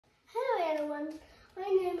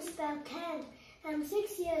name is Belcan. I'm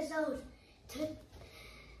 6 years old. Today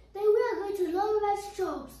we are going to learn about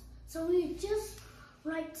jobs. So we just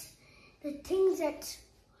write the things that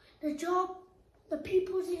the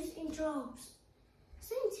people use in jobs.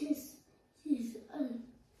 Scientist is a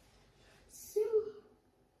simple,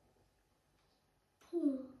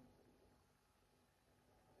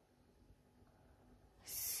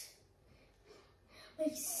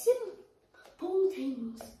 like simple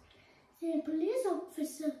things. The police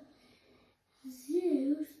officer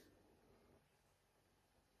use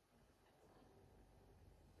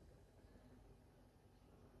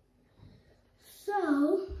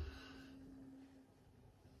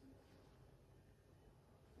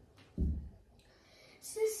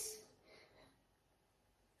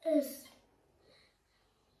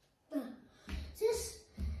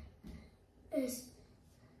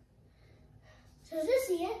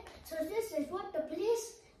so this is what the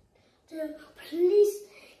police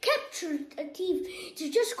captured a thief. To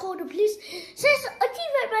just call the police, says a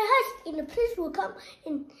thief at my house, and the police will come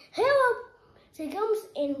and help. So he comes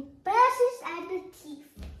and passes at the thief.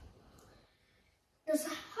 The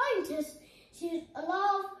scientist sees a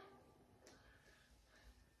lot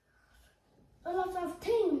of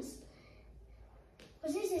things,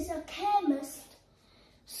 but this is a chemist.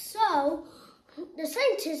 So the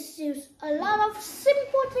scientists use a lot of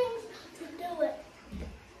simple things to do it.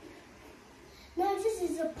 Now this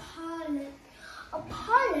is a pilot. A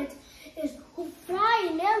pilot is who fly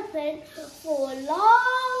an airplane for a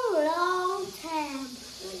long time.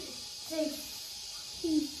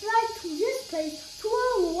 He flies to this place to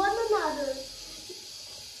one another.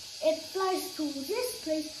 It flies to this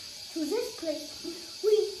place, to this place.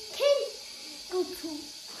 We can go to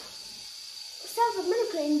South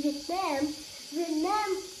America and Vietnam. Vietnam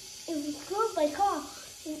is close by car.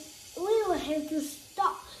 We will have to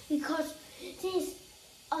stop because there's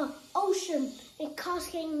an ocean and cars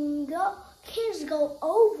can't go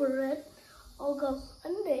over it or go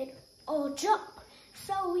under it or jump.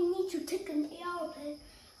 So we need to take an airplane,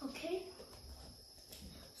 okay?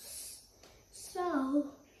 So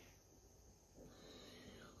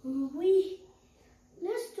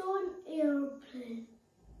let's do an airplane.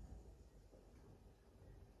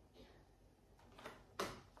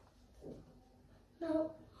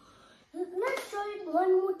 Now let's try it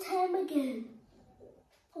one more time again,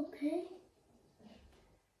 okay?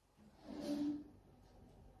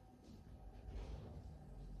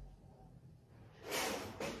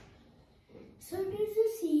 So this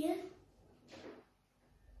is here.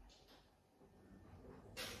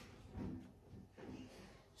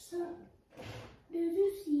 So this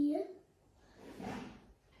is here.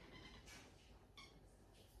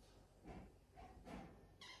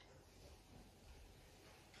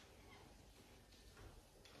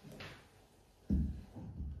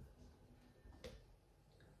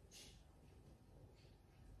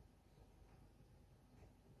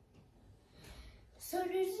 So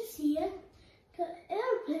this is here. The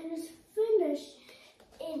airplane is finished,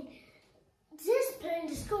 and this plane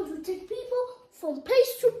is going to take people from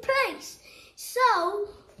place to place. So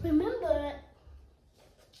remember it.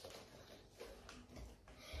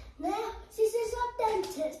 Now this is a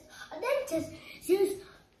dentist. A dentist uses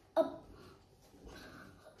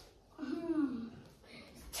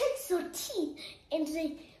takes your teeth and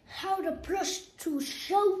they how to brush to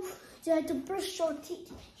show. You have to brush your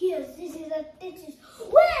teeth. Here, this is a dentist.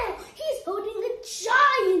 Wow, he's holding a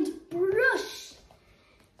giant brush.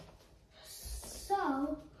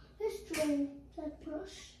 So, let's try that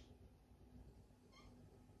brush.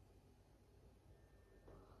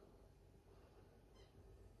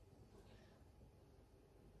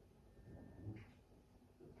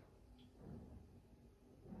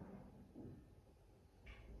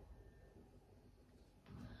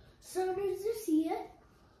 So, there's this here.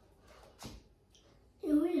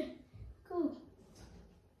 And we'll go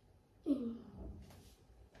in.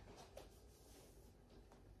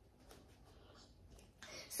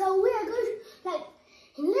 So we are going to, like,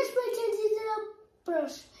 and let's pretend it's a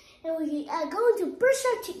brush. And we are going to brush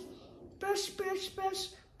our teeth. Brush, brush, brush,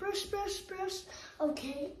 brush, brush, brush.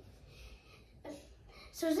 Okay.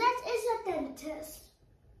 So that is a dentist.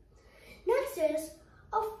 Next is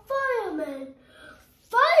a fireman.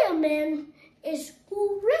 Fireman is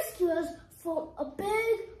who rescues us from a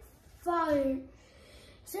big fire.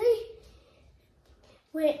 See,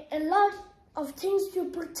 with a lot of things to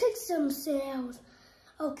protect themselves.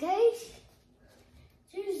 Okay,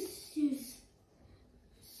 just use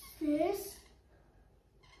this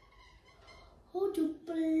how to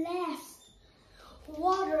blast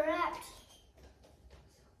water out.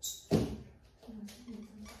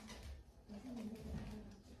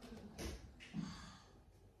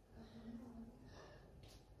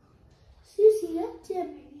 here,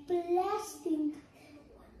 they're blasting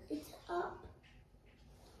it up.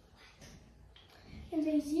 And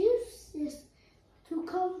they use this to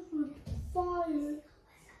come with fire.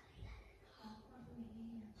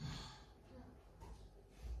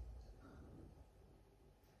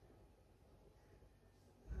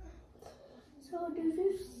 So do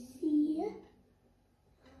you see it?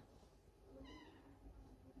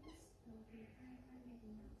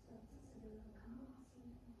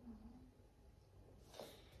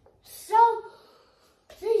 So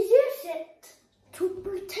they use it to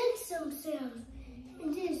protect themselves.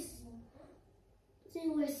 And this, they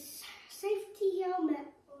wear safety helmet.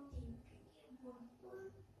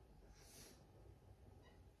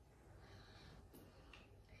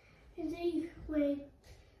 And they wear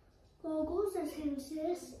goggles and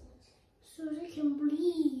sensors so they can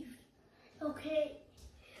breathe. Okay,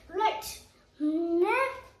 right now,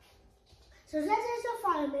 so that is a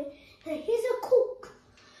fireman, and he's a cook.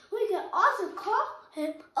 We can also call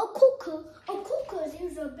him a cooker. A cooker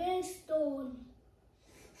is a big stone.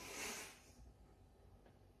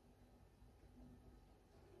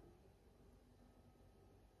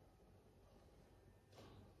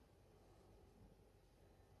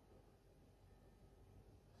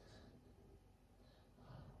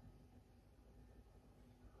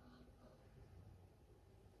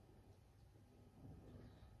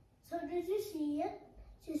 So did you see it?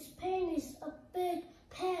 This pan is a big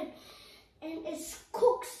pan and it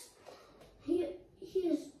cooks.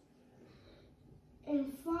 Here's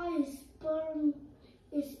and fire burn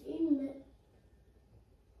is in it.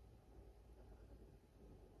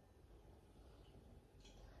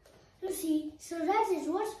 You see, so that is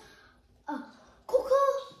what a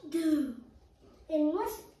cooker do. And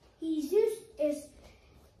what he's used is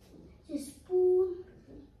the spoon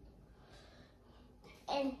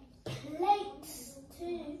and plates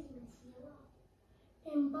too,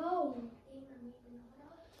 and bowl.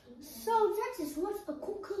 So that is what a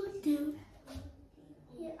cooker do.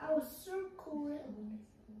 Here I'll circle it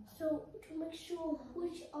so to make sure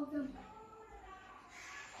which of them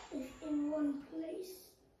is in one place.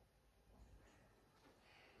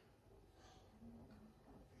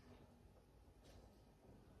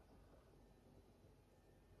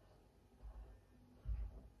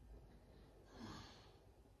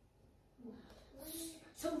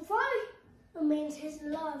 So fireman has a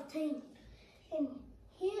lot of things, and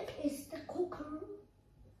here is the cooker.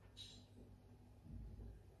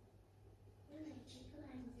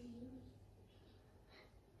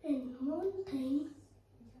 And one thing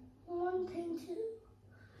too.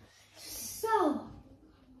 So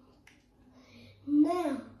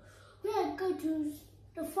now we are going to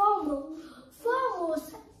the farmer.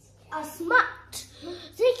 Farmers are smart.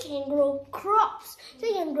 They can grow crops.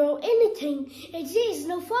 They can grow anything. If there is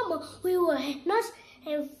no farmer, we will not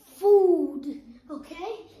have food.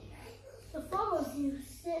 Okay? The farmers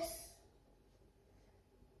use this.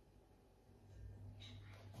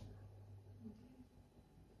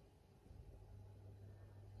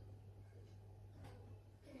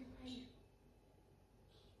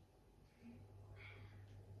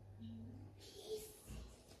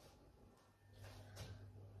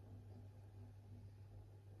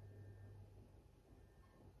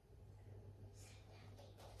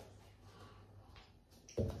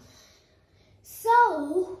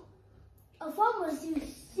 So, a farmers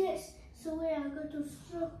use this, so we are going to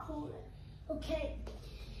circle it. Okay,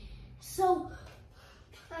 so,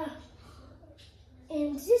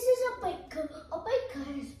 and this is a baker. A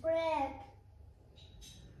baker has bread.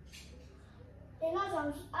 And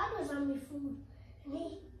others are made food. And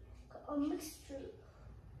he got a mixture.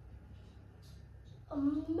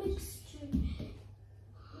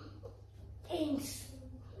 And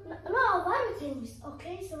a lot of other things.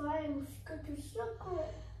 Okay, so I am going to circle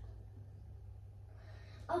it.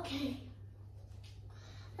 Okay.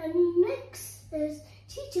 And next is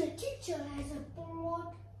teacher. Teacher has a board.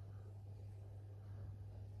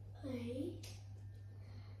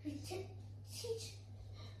 Teach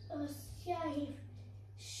a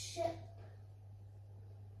ship.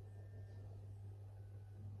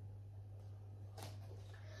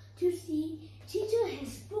 You see, teacher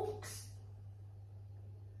has books.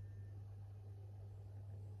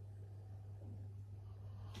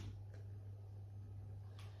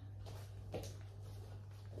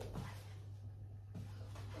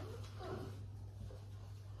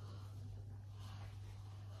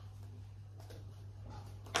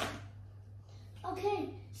 Okay,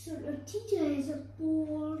 so the teacher has a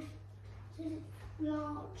board,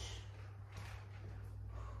 large.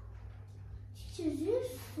 Teachers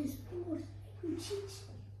use this board to teach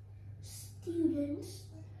students.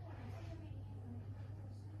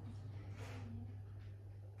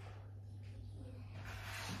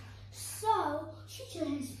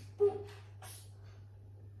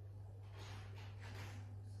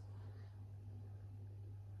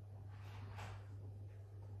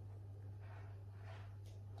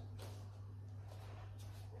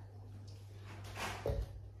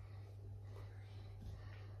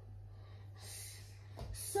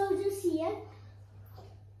 here.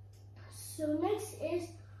 So next is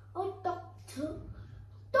a doctor.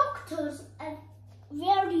 Doctors are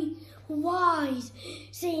very wise.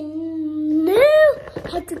 They know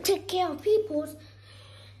how to take care of people.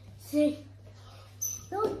 They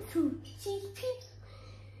know to see people.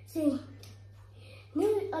 They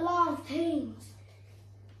know a lot of things.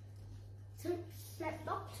 So that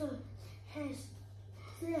doctor has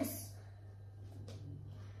this.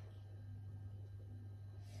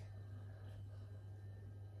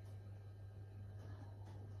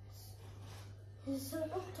 So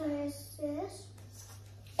doctor has this.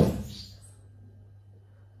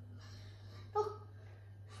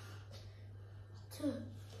 To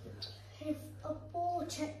have a ball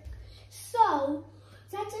check. So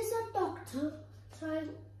that is a doctor trying.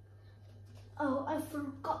 Oh, I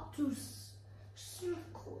forgot to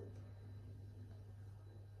circle.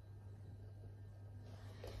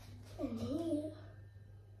 And here.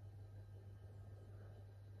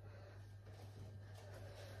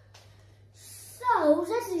 So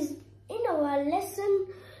that is in our lesson.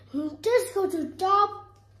 Just go to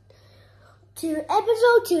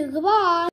episode 2. Goodbye.